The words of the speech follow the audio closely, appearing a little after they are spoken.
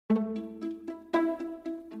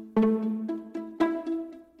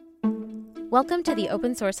Welcome to The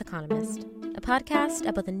Open Source Economist, a podcast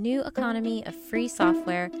about the new economy of free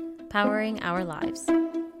software powering our lives.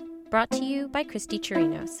 Brought to you by Christy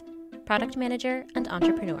Chirinos, product manager and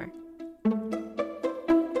entrepreneur.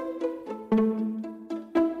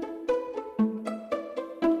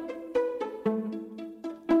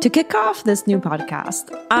 To kick off this new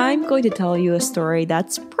podcast, I'm going to tell you a story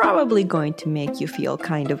that's probably going to make you feel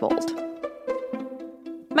kind of old.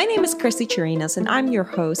 My name is Christy Chirinos, and I'm your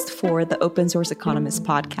host for the Open Source Economist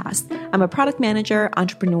podcast. I'm a product manager,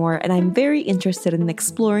 entrepreneur, and I'm very interested in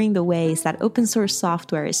exploring the ways that open source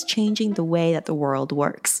software is changing the way that the world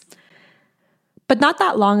works. But not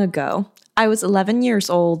that long ago, I was 11 years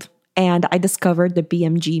old, and I discovered the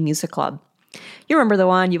BMG Music Club. You remember the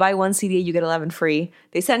one, you buy one CD, you get 11 free.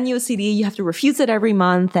 They send you a CD, you have to refuse it every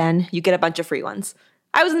month, and you get a bunch of free ones.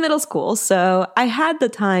 I was in middle school, so I had the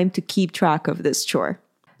time to keep track of this chore.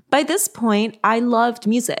 By this point, I loved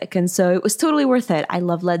music, and so it was totally worth it. I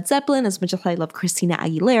love Led Zeppelin as much as I love Christina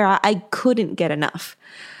Aguilera. I couldn't get enough.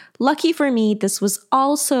 Lucky for me, this was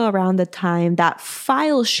also around the time that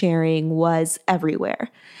file sharing was everywhere.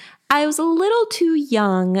 I was a little too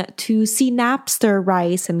young to see Napster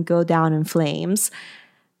rise and go down in flames.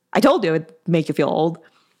 I told you it would make you feel old.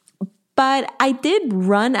 But I did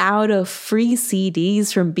run out of free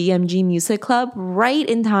CDs from BMG Music Club right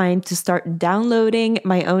in time to start downloading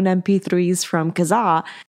my own MP3s from Kazaa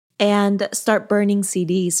and start burning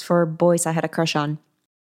CDs for boys I had a crush on.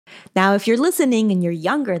 Now, if you're listening and you're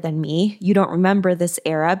younger than me, you don't remember this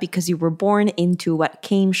era because you were born into what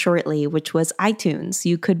came shortly, which was iTunes.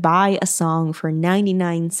 You could buy a song for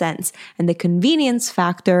 99 cents, and the convenience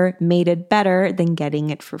factor made it better than getting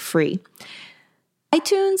it for free.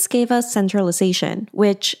 iTunes gave us centralization,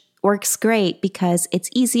 which works great because it's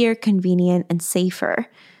easier, convenient, and safer.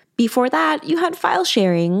 Before that, you had file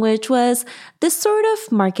sharing, which was this sort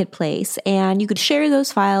of marketplace, and you could share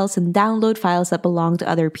those files and download files that belong to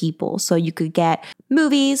other people. So you could get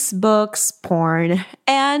movies, books, porn,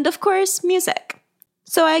 and of course, music.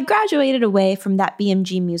 So I graduated away from that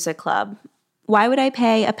BMG Music Club. Why would I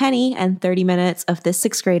pay a penny and 30 minutes of this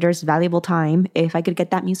sixth grader's valuable time if I could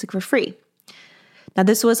get that music for free? Now,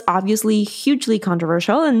 this was obviously hugely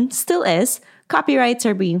controversial and still is. Copyrights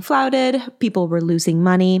are being flouted, people were losing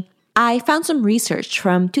money. I found some research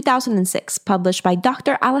from 2006 published by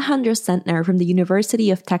Dr. Alejandro Sentner from the University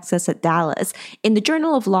of Texas at Dallas in the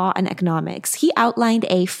Journal of Law and Economics. He outlined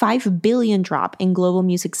a 5 billion drop in global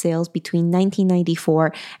music sales between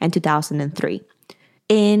 1994 and 2003.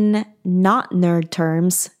 In not nerd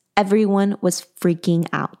terms, everyone was freaking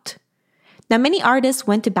out. Now, many artists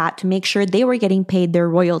went to bat to make sure they were getting paid their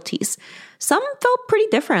royalties. Some felt pretty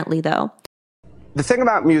differently, though. The thing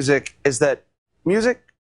about music is that music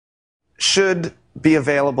should be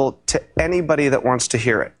available to anybody that wants to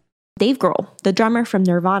hear it. Dave Grohl, the drummer from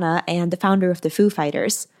Nirvana and the founder of the Foo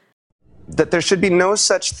Fighters. That there should be no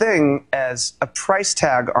such thing as a price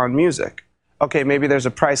tag on music. Okay, maybe there's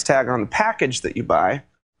a price tag on the package that you buy.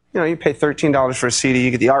 You know, you pay $13 for a CD,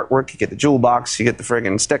 you get the artwork, you get the jewel box, you get the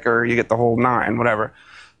friggin' sticker, you get the whole nine, whatever.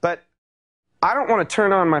 But I don't want to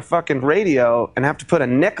turn on my fucking radio and have to put a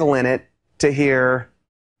nickel in it to hear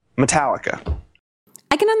Metallica.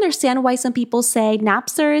 I can understand why some people say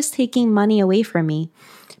Napster is taking money away from me.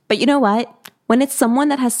 But you know what? When it's someone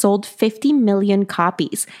that has sold 50 million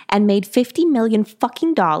copies and made $50 million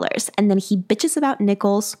fucking dollars, and then he bitches about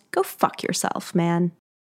nickels, go fuck yourself, man.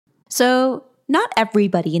 So, not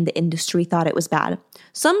everybody in the industry thought it was bad.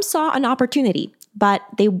 Some saw an opportunity, but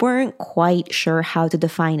they weren't quite sure how to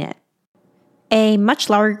define it. A much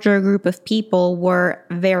larger group of people were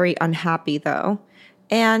very unhappy, though.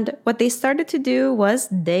 And what they started to do was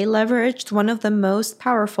they leveraged one of the most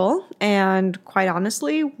powerful and, quite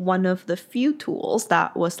honestly, one of the few tools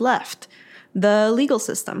that was left, the legal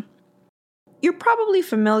system. You're probably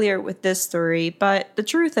familiar with this story, but the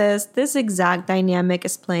truth is, this exact dynamic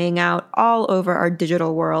is playing out all over our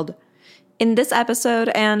digital world. In this episode,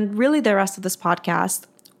 and really the rest of this podcast,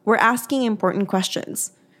 we're asking important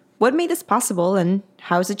questions. What made this possible, and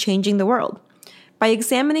how is it changing the world? By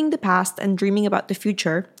examining the past and dreaming about the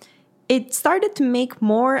future, it started to make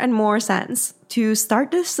more and more sense to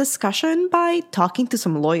start this discussion by talking to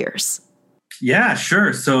some lawyers. Yeah,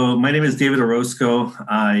 sure. So my name is David Orozco.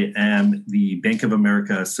 I am the Bank of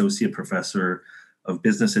America Associate Professor of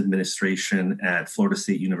Business Administration at Florida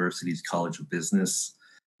State University's College of Business.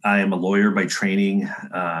 I am a lawyer by training,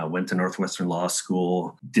 went to Northwestern Law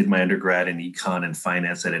School, did my undergrad in econ and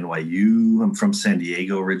finance at NYU. I'm from San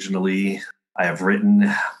Diego originally. I have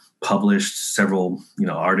written, published several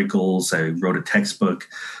articles. I wrote a textbook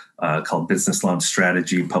called Business Launch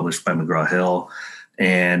Strategy, published by McGraw-Hill.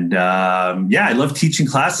 And I love teaching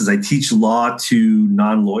classes. I teach law to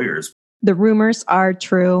non-lawyers. The rumors are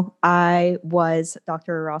true. I was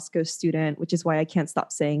Dr. Orozco's student, which is why I can't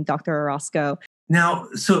stop saying Dr. Orozco. Now,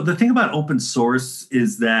 so the thing about open source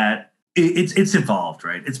is that it's evolved,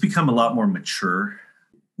 right? It's become a lot more mature.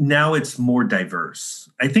 Now it's more diverse.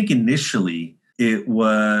 I think initially it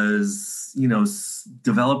was,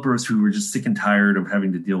 developers who were just sick and tired of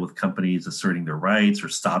having to deal with companies asserting their rights or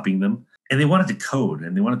stopping them. And they wanted to code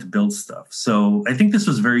and they wanted to build stuff. So I think this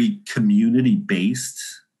was very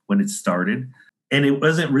community-based when it started. And it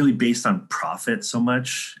wasn't really based on profit so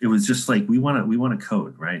much. It was just like, we want to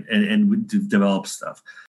code, right? And develop stuff.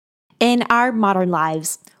 In our modern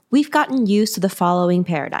lives, we've gotten used to the following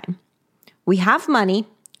paradigm. We have money,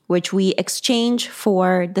 which we exchange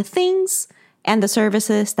for the things and the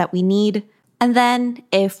services that we need. And then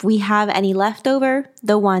if we have any left over,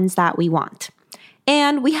 the ones that we want.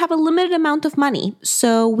 And we have a limited amount of money,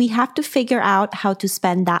 so we have to figure out how to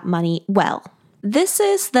spend that money well. This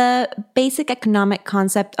is the basic economic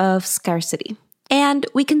concept of scarcity. And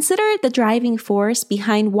we consider it the driving force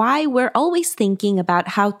behind why we're always thinking about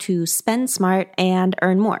how to spend smart and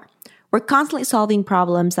earn more. We're constantly solving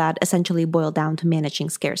problems that essentially boil down to managing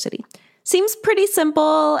scarcity. Seems pretty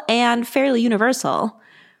simple and fairly universal.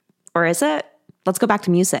 Or is it? Let's go back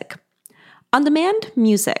to music. On-demand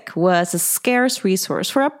music was a scarce resource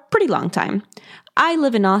for a pretty long time. I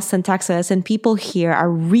live in Austin, Texas, and people here are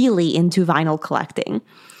really into vinyl collecting.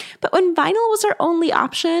 But when vinyl was our only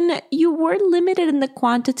option, you were limited in the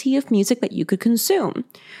quantity of music that you could consume.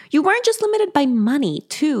 You weren't just limited by money,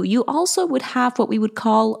 too. You also would have what we would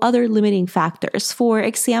call other limiting factors. For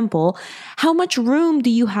example, how much room do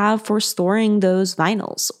you have for storing those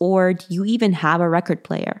vinyls? Or do you even have a record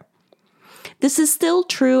player? This is still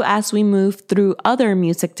true as we move through other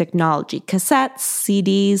music technology, cassettes,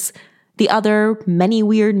 CDs, the other many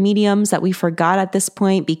weird mediums that we forgot at this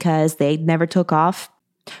point because they never took off.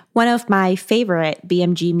 One of my favorite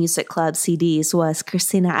BMG Music Club CDs was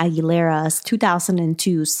Christina Aguilera's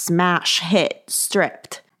 2002 smash hit,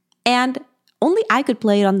 Stripped. And only I could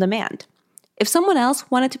play it on demand. If someone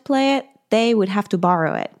else wanted to play it, they would have to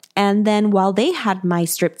borrow it. And then while they had my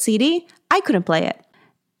Stripped CD, I couldn't play it.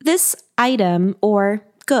 This item, or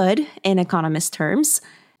good in economist terms,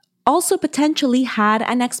 also potentially had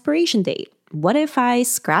an expiration date. What if I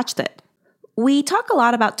scratched it? We talk a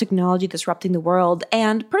lot about technology disrupting the world,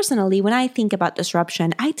 and personally, when I think about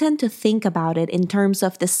disruption, I tend to think about it in terms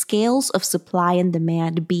of the scales of supply and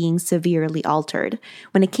demand being severely altered.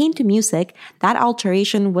 When it came to music, that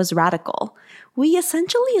alteration was radical. We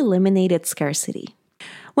essentially eliminated scarcity.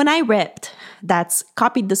 When I ripped, that's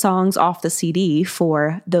copied the songs off the CD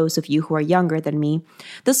for those of you who are younger than me,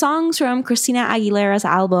 the songs from Christina Aguilera's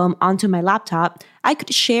album onto my laptop, I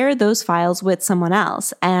could share those files with someone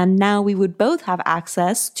else, and now we would both have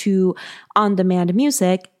access to on-demand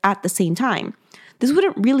music at the same time. This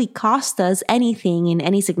wouldn't really cost us anything in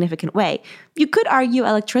any significant way. You could argue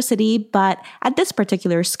electricity, but at this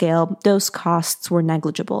particular scale, those costs were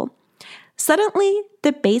negligible. Suddenly,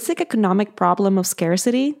 the basic economic problem of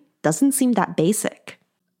scarcity doesn't seem that basic.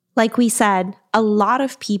 Like we said, a lot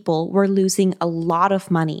of people were losing a lot of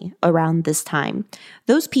money around this time.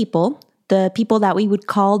 Those people, the people that we would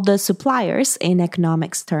call the suppliers in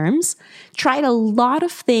economics terms, tried a lot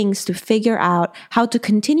of things to figure out how to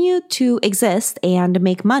continue to exist and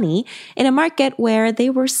make money in a market where they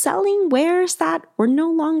were selling wares that were no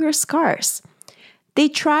longer scarce. They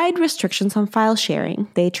tried restrictions on file sharing.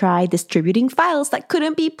 They tried distributing files that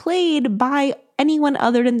couldn't be played by anyone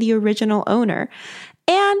other than the original owner.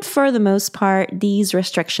 And for the most part, these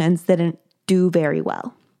restrictions didn't do very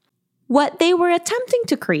well. What they were attempting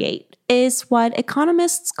to create is what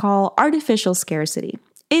economists call artificial scarcity.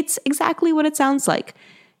 It's exactly what it sounds like.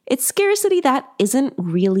 It's scarcity that isn't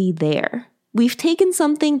really there. We've taken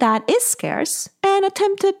something that is scarce and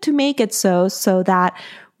attempted to make it so that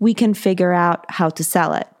we can figure out how to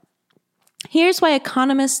sell it. Here's why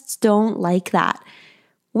economists don't like that.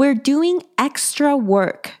 We're doing extra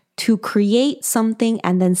work to create something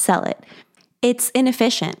and then sell it. It's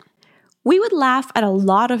inefficient. We would laugh at a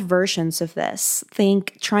lot of versions of this.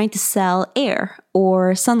 Think trying to sell air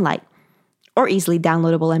or sunlight or easily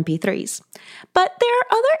downloadable MP3s. But there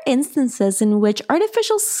are other instances in which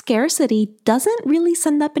artificial scarcity doesn't really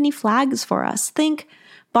send up any flags for us. Think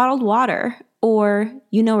bottled water, or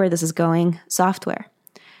you know where this is going, software.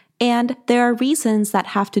 And there are reasons that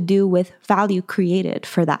have to do with value created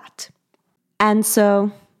for that. And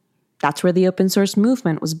so that's where the open source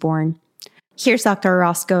movement was born. Here's Dr.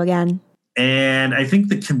 Orozco again. And I think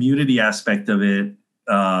the community aspect of it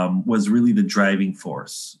was really the driving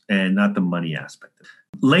force and not the money aspect.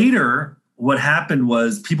 Later, what happened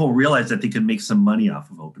was people realized that they could make some money off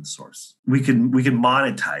of open source. We can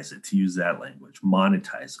monetize it, to use that language,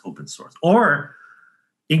 monetize open source, or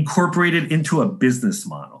incorporate it into a business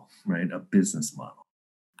model, right? A business model.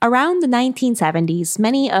 Around the 1970s,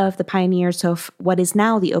 many of the pioneers of what is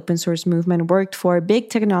now the open source movement worked for big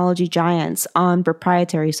technology giants on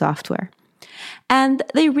proprietary software. And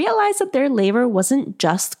they realized that their labor wasn't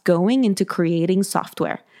just going into creating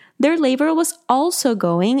software. Their labor was also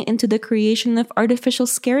going into the creation of artificial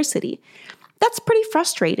scarcity. That's pretty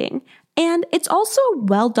frustrating. And it's also a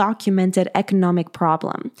well-documented economic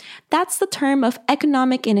problem. That's the term of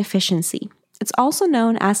economic inefficiency. It's also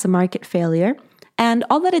known as the market failure. And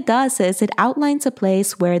all that it does is it outlines a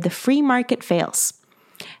place where the free market fails.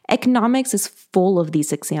 Economics is full of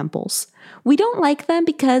these examples. We don't like them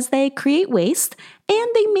because they create waste and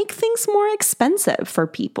they make things more expensive for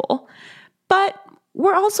people. But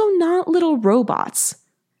we're also not little robots.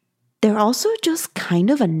 They're also just kind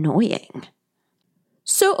of annoying.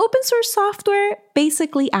 So open source software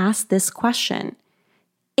basically asks this question.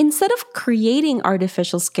 Instead of creating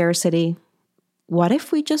artificial scarcity, what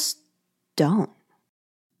if we just don't?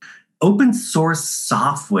 Open source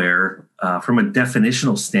software, from a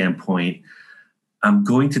definitional standpoint, I'm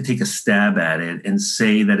going to take a stab at it and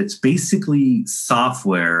say that it's basically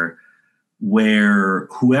software where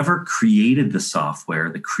whoever created the software,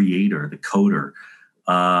 the creator, the coder,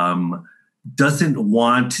 doesn't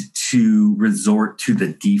want to resort to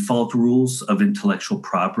the default rules of intellectual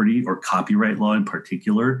property or copyright law in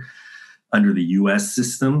particular under the US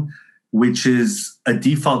system, which is a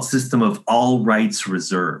default system of all rights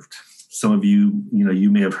reserved. Some of you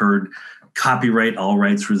may have heard copyright, all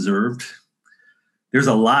rights reserved. There's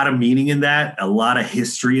a lot of meaning in that, a lot of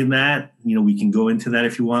history in that. We can go into that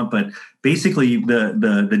if you want, but basically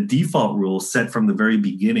the default rule set from the very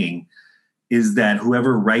beginning is that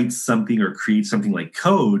whoever writes something or creates something like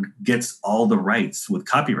code gets all the rights with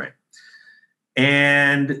copyright.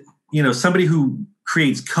 And, somebody who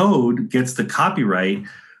creates code gets the copyright.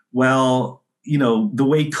 Well, the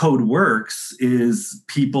way code works is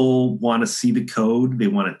people want to see the code. They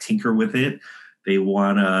want to tinker with it. They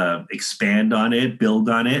want to expand on it, build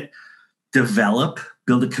on it,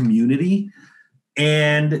 build a community.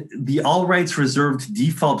 And the all rights reserved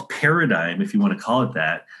default paradigm, if you want to call it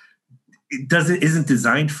that, isn't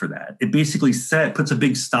designed for that. It basically puts a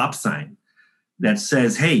big stop sign that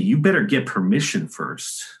says, hey, you better get permission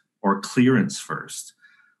first, or clearance first,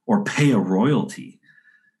 or pay a royalty.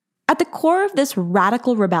 At the core of this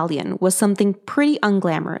radical rebellion was something pretty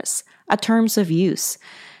unglamorous, a terms of use.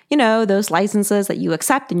 Those licenses that you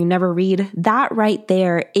accept and you never read, that right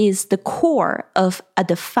there is the core of a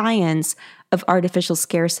defiance of artificial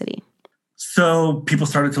scarcity. So people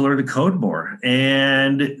started to learn to code more.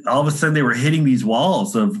 And all of a sudden they were hitting these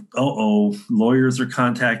walls of, lawyers are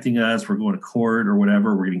contacting us, we're going to court or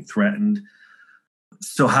whatever, we're getting threatened.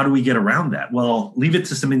 So how do we get around that? Well, leave it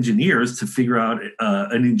to some engineers to figure out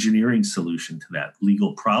an engineering solution to that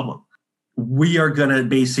legal problem. We are going to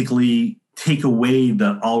basically take away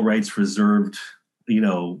the all rights reserved,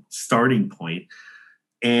 starting point.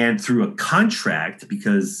 And through a contract,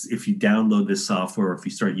 because if you download this software or if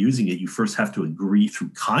you start using it, you first have to agree through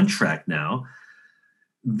contract now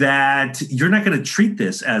that you're not going to treat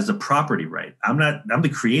this as a property right. I'm the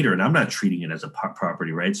creator and I'm not treating it as a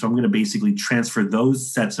property right. So I'm going to basically transfer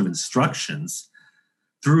those sets of instructions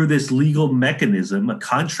through this legal mechanism, a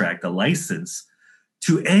contract, a license,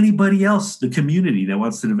 to anybody else, the community that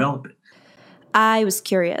wants to develop it. I was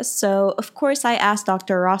curious. So, of course, I asked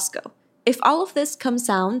Dr. Orozco, if all of this comes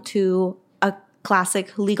down to a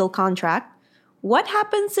classic legal contract, what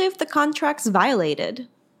happens if the contract's violated?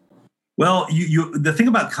 Well, the thing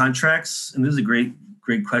about contracts, and this is a great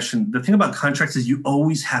question, the thing about contracts is you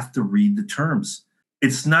always have to read the terms.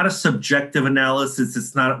 It's not a subjective analysis.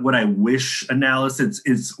 It's not what I wish analysis.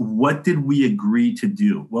 It's what did we agree to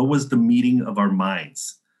do? What was the meeting of our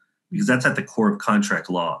minds? Because that's at the core of contract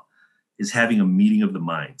law, is having a meeting of the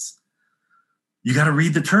minds. You got to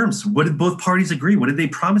read the terms. What did both parties agree? What did they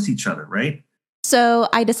promise each other, right? So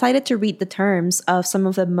I decided to read the terms of some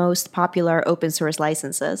of the most popular open source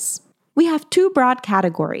licenses. We have two broad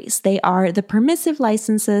categories. They are the permissive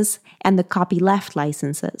licenses and the copyleft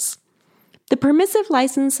licenses. The permissive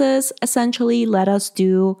licenses essentially let us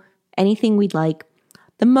do anything we'd like.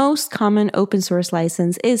 The most common open source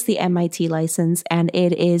license is the MIT license, and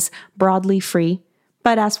it is broadly free.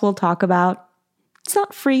 But as we'll talk about, it's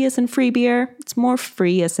not free as in free beer. It's more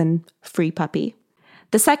free as in free puppy.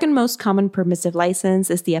 The second most common permissive license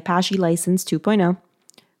is the Apache License 2.0,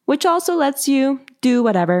 which also lets you do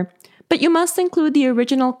whatever, but you must include the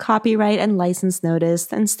original copyright and license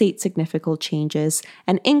notice and state significant changes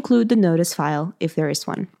and include the notice file if there is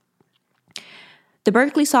one. The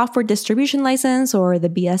Berkeley Software Distribution License, or the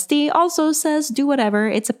BSD, also says do whatever,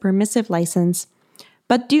 it's a permissive license,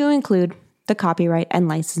 but do include the copyright and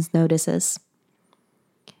license notices.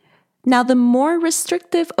 Now, the more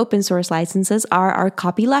restrictive open source licenses are our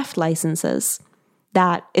copyleft licenses.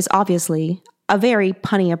 That is obviously a very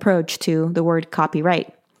punny approach to the word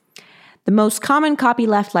copyright. The most common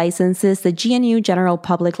copyleft license is the GNU General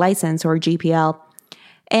Public License, or GPL.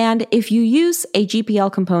 And if you use a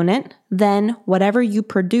GPL component, then whatever you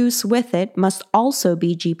produce with it must also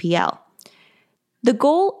be GPL. The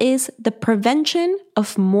goal is the prevention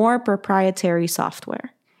of more proprietary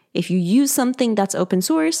software. If you use something that's open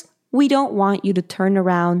source, we don't want you to turn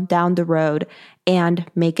around down the road and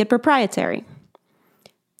make it proprietary.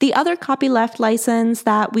 The other copyleft license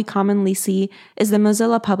that we commonly see is the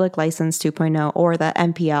Mozilla Public License 2.0, or the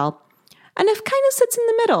MPL, and it kind of sits in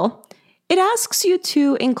the middle. It asks you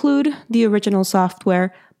to include the original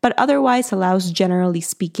software, but otherwise allows, generally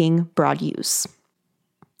speaking, broad use.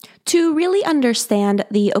 To really understand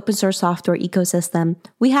the open source software ecosystem,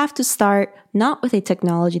 we have to start not with a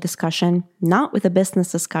technology discussion, not with a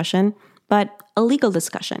business discussion, but a legal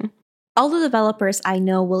discussion. All the developers I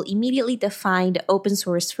know will immediately define open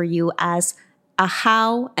source for you as a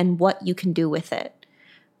how and what you can do with it.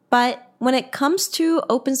 But when it comes to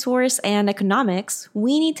open source and economics,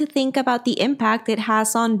 we need to think about the impact it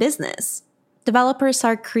has on business. Developers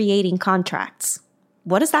are creating contracts.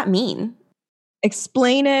 What does that mean?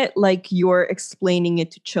 Explain it like you're explaining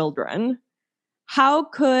it to children. How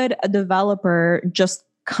could a developer just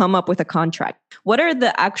come up with a contract? What are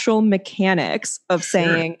the actual mechanics of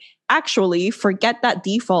saying, actually, forget that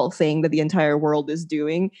default thing that the entire world is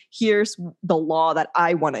doing. Here's the law that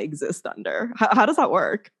I want to exist under. How does that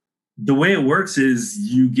work? The way it works is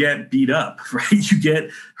you get beat up, right? You get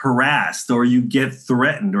harassed, or you get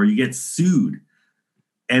threatened, or you get sued.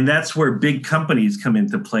 And that's where big companies come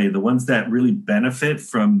into play, the ones that really benefit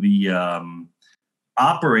from the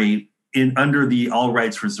operate in under the all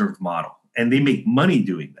rights reserved model. And they make money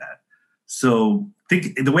doing that. So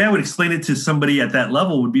the way I would explain it to somebody at that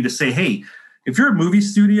level would be to say, hey, if you're a movie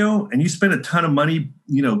studio and you spend a ton of money,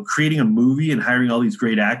 creating a movie and hiring all these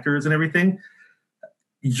great actors and everything,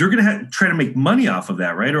 you're going to try to make money off of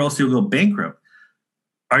that, right? Or else you'll go bankrupt.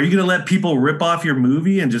 Are you going to let people rip off your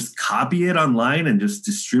movie and just copy it online and just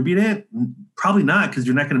distribute it? Probably not, because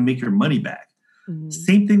you're not going to make your money back. Mm-hmm.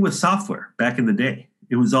 Same thing with software back in the day.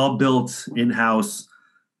 It was all built in-house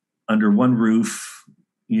under one roof,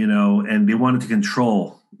 and they wanted to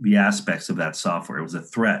control the aspects of that software. It was a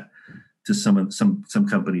threat to some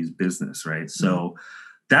company's business, right? Mm-hmm. So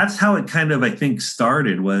that's how it kind of, I think,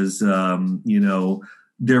 started was,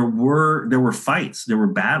 there were fights, there were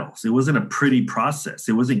battles. It wasn't a pretty process.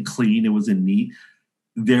 It wasn't clean. It wasn't neat.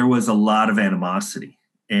 There was a lot of animosity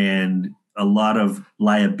and a lot of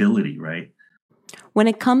liability, right? When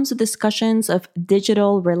it comes to discussions of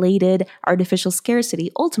digital-related artificial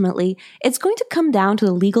scarcity, ultimately, it's going to come down to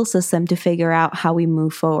the legal system to figure out how we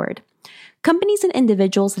move forward. Companies and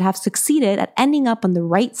individuals that have succeeded at ending up on the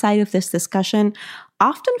right side of this discussion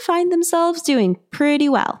often find themselves doing pretty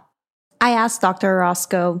well. I asked Dr.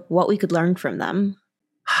 Orozco what we could learn from them.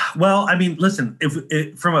 Well, I mean, listen,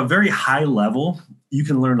 if from a very high level, you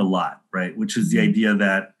can learn a lot, right? Which is the idea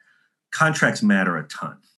that contracts matter a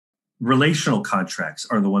ton. Relational contracts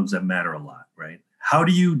are the ones that matter a lot, right? How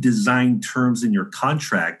do you design terms in your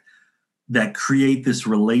contract that create this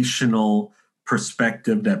relational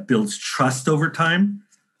perspective that builds trust over time,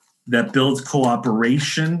 that builds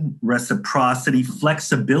cooperation, reciprocity,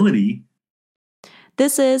 flexibility?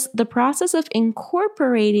 This is the process of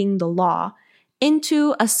incorporating the law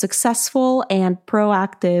into a successful and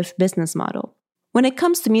proactive business model. When it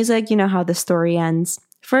comes to music, you know how the story ends.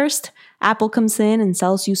 First, Apple comes in and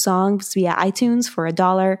sells you songs via iTunes for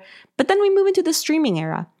 $1, but then we move into the streaming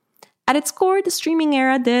era. At its core, the streaming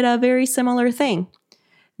era did a very similar thing.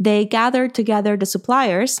 They gathered together the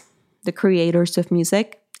suppliers, the creators of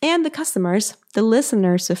music, and the customers, the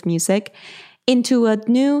listeners of music, into a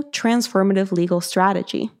new transformative legal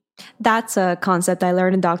strategy. That's a concept I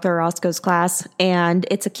learned in Dr. Orozco's class, and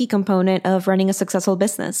it's a key component of running a successful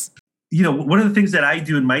business. One of the things that I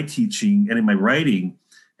do in my teaching and in my writing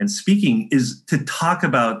and speaking is to talk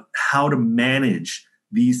about how to manage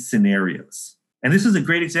these scenarios. And this is a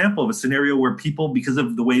great example of a scenario where people, because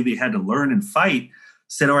of the way they had to learn and fight,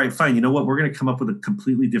 said, all right, fine, you know what? We're going to come up with a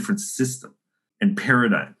completely different system and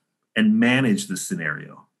paradigm and manage this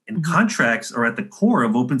scenario. And contracts are at the core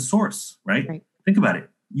of open source, right? Think about it.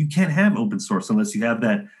 you can't have open source unless you have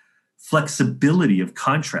that flexibility of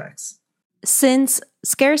contracts. Since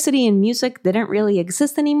scarcity in music didn't really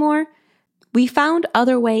exist anymore, we found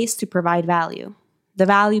other ways to provide value. The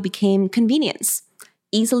value became convenience,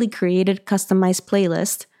 easily created customized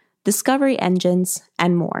playlists, discovery engines,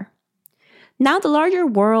 and more. Now the larger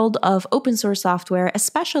world of open source software,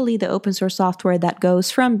 especially the open source software that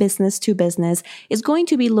goes from business to business, is going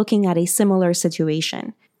to be looking at a similar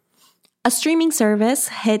situation. A streaming service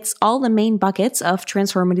hits all the main buckets of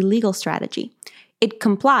transformative legal strategy. It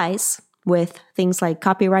complies with things like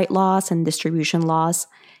copyright laws and distribution laws.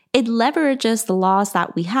 It leverages the laws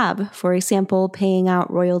that we have, for example, paying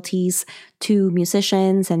out royalties to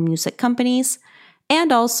musicians and music companies.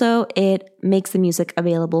 And also, it makes the music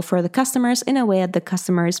available for the customers in a way that the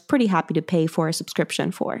customer is pretty happy to pay for a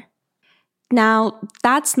subscription for. Now,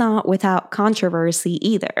 that's not without controversy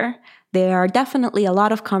either. There are definitely a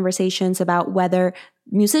lot of conversations about whether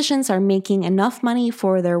musicians are making enough money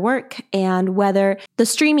for their work and whether the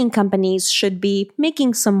streaming companies should be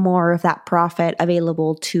making some more of that profit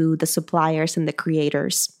available to the suppliers and the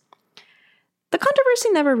creators. The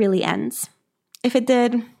controversy never really ends. If it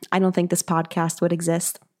did, I don't think this podcast would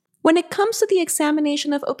exist. When it comes to the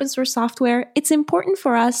examination of open source software, it's important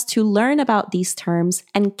for us to learn about these terms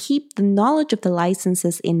and keep the knowledge of the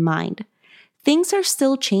licenses in mind. Things are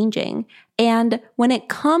still changing, and when it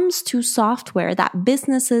comes to software that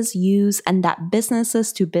businesses use and that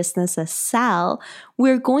businesses to businesses sell,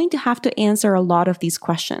 we're going to have to answer a lot of these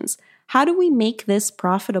questions. How do we make this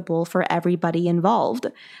profitable for everybody involved?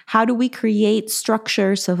 How do we create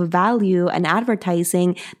structures of value and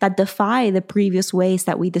advertising that defy the previous ways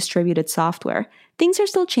that we distributed software? Things are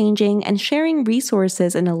still changing, and sharing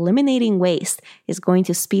resources and eliminating waste is going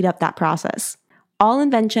to speed up that process. All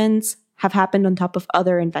inventions have happened on top of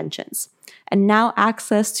other inventions. And now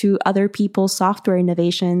access to other people's software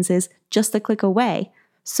innovations is just a click away.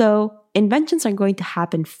 So inventions are going to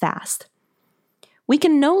happen fast. We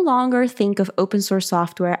can no longer think of open source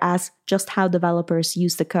software as just how developers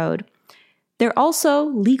use the code. They're also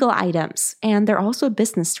legal items, and they're also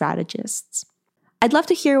business strategists. I'd love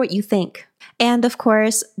to hear what you think. And of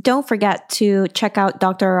course, don't forget to check out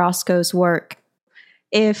Dr. Orozco's work.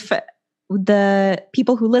 If the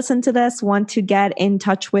people who listen to this want to get in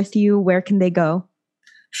touch with you, where can they go?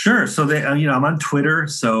 Sure. So I'm on Twitter.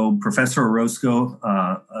 So Professor Orozco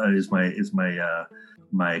is my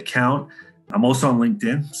account. I'm also on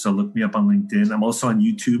LinkedIn. So look me up on LinkedIn. I'm also on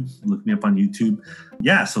YouTube. Look me up on YouTube.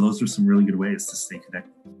 Yeah. So those are some really good ways to stay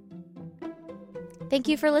connected. Thank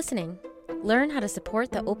you for listening. Learn how to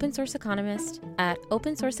support the Open Source Economist at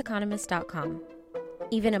opensourceeconomist.com.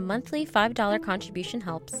 Even a monthly $5 contribution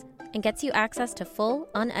helps and gets you access to full,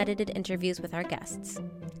 unedited interviews with our guests.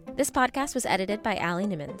 This podcast was edited by Ali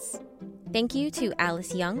Nimmons. Thank you to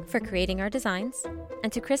Alice Young for creating our designs,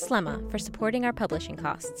 and to Chris Lemma for supporting our publishing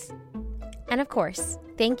costs. And of course,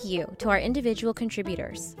 thank you to our individual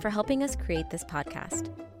contributors for helping us create this podcast.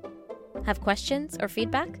 Have questions or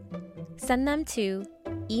feedback? Send them to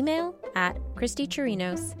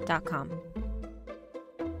email@christychirinos.com.